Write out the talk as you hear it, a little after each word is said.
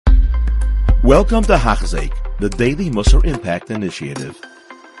Welcome to Hachzik, the Daily Musar Impact Initiative.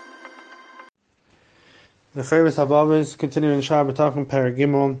 The Chovos HaLevavos, continuing Sha'ar Habitachon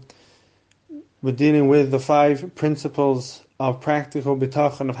Paragimon, we're dealing with the 5 principles of practical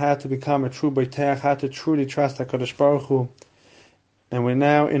bitachon, of how to become a true boiteach, how to truly trust HaKadosh Baruch Hu. And we're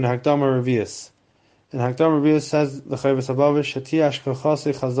now in Hakdama Revius. In Hakdama Revius says the Chovos HaLevavos, Shati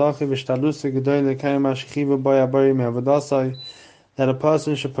ashkochasi chazachi v'shtalusi gedoyle kayim ashichiva boyabari me'avodasai, that a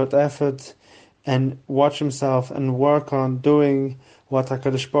person should put effort and watch himself and work on doing what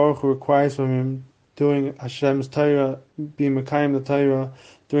HaKadosh Baruch Hu requires from him, doing Hashem's Torah, being Mekayim the Torah,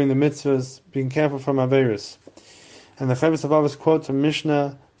 doing the mitzvahs, being careful from Averis. And the Chovos HaLevavos quotes a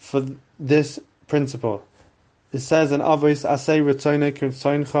Mishnah for this principle. It says in Avos, Asay Ritzoynei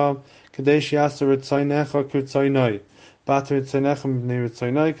Kirtzoyncha, Kadesh Yasa Ritzoynecha Kirtzoynoi, Bata Ritzoynecha Mibnei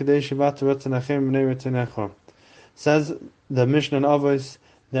Ritzoynoi, Kadesh Bata Ritzoynechem Mibnei Ritzoynecha. Says the Mishnah in Avos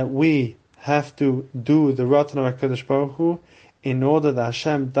that we have to do the Ratan of HaKadosh Baruch Hu in order that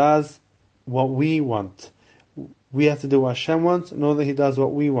Hashem does what we want. We have to do what Hashem wants in order that He does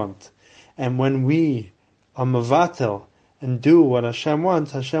what we want. And when we are mevatel and do what Hashem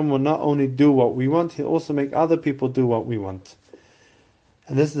wants, Hashem will not only do what we want, He'll also make other people do what we want.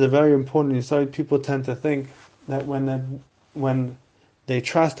 And this is a very important insight. People tend to think that when they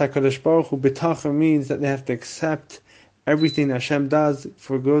trust HaKadosh Baruch Hu, bitachon means that they have to accept everything that Hashem does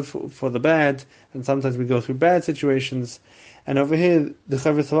for good, for the bad, and sometimes we go through bad situations. And over here, the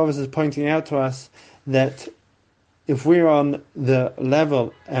Chovos HaLevavos is pointing out to us that if we're on the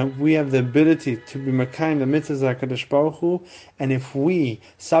level and we have the ability to be mekayim the mitzvahs of HaKadosh Baruch Hu, and if we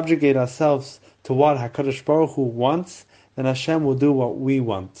subjugate ourselves to what HaKadosh Baruch Hu wants, then Hashem will do what we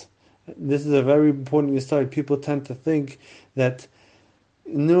want. This is a very important story. People tend to think that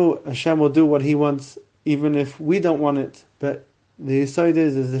no, Hashem will do what He wants even if we don't want it. But the side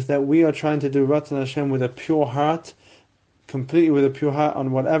is that we are trying to do Ratan Hashem with a pure heart, completely with a pure heart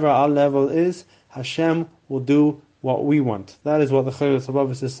on whatever our level is, Hashem will do what we want. That is what the Chovos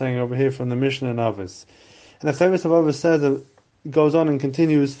HaLevavos is saying over here from the Mishnah and Avos. And the Chovos HaLevavos says, goes on and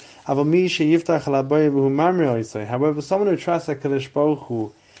continues, however, someone who trusts HaKadosh Baruch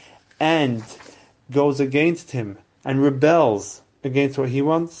Hu and goes against Him and rebels against what He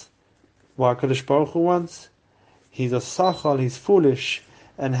wants, what HaKadosh Baruch Hu wants, he's a sachal, he's foolish,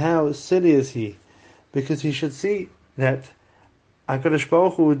 and how silly is he? Because he should see that HaKadosh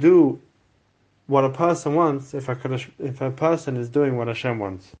Baruch Hu will do what a person wants if a person is doing what Hashem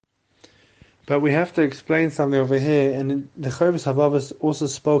wants. But we have to explain something over here, and the Chovos HaLevavos also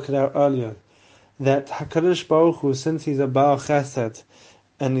spoke it out earlier, that HaKadosh Baruch Hu, since He's a Baal Chesed,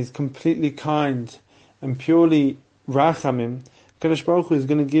 and He's completely kind and purely Rachamim, HaKadosh Baruch Hu is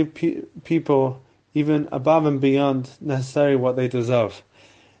going to give people even above and beyond necessarily what they deserve.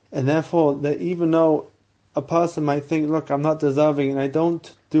 And therefore, that even though a person might think, look, I'm not deserving and I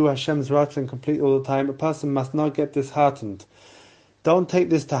don't do Hashem's Ratzon complete all the time, a person must not get disheartened. Don't take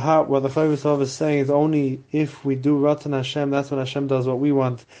this to heart. What the Chovos HaLevavos is saying is only if we do Ratzon Hashem, that's when Hashem does what we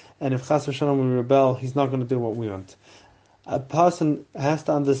want. And if Chas v'Shalom we rebel, He's not going to do what we want. A person has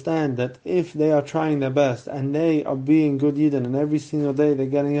to understand that if they are trying their best and they are being good Yidden, and every single day they're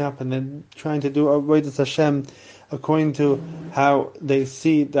getting up and they're trying to do Avodas Hashem according to how they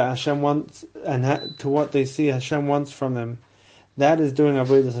see that Hashem wants and to what they see Hashem wants from them, that is doing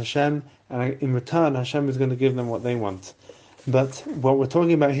Avodas Hashem, and in return Hashem is going to give them what they want. But what we're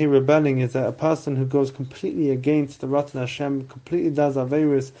talking about here, rebelling, is that a person who goes completely against the Ratan Hashem, completely does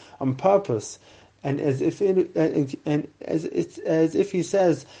Averis on purpose, and as if he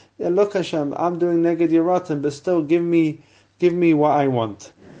says, look Hashem, I'm doing neged your Ratan, but still give me what I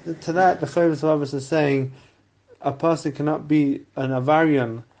want. To that, the Chovos HaLevavos is saying, a person cannot be an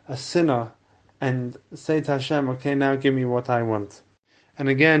avarian, a sinner, and say to Hashem, okay, now give me what I want. And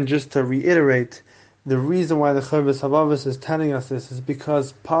again, just to reiterate, the reason why the Chovos HaLevavos is telling us this is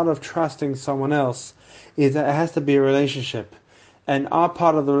because part of trusting someone else is that it has to be a relationship. And our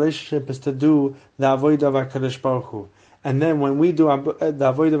part of the relationship is to do the avodah of HaKadosh Baruch Hu. And then when we do the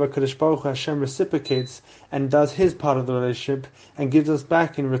avodah of HaKadosh Baruch Hu, Hashem reciprocates and does His part of the relationship and gives us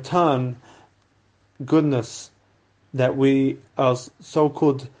back in return goodness that we are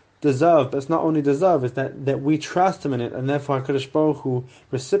so-called deserve. But it's not only deserve, it's that we trust Him in it, and therefore HaKadosh Baruch Hu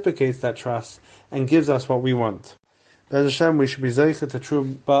reciprocates that trust and gives us what we want. Be'ez Hashem, we should be zeicher to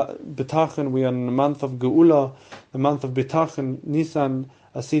true bitachon. We are in the month of Geula, the month of bitachon. Nisan,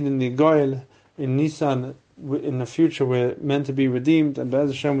 Asid in the Goyel. In Nisan, in the future, we're meant to be redeemed. And Be'ez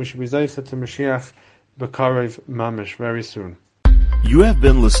Hashem, we should be zeicher to Mashiach B'karev Mamish very soon. You have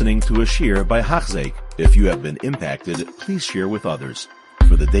been listening to a shiur by Hachzik. If you have been impacted, please share with others.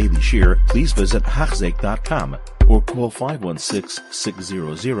 for the daily shir, please visit Hachzeik.com or call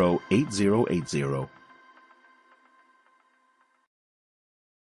 516-600-8080.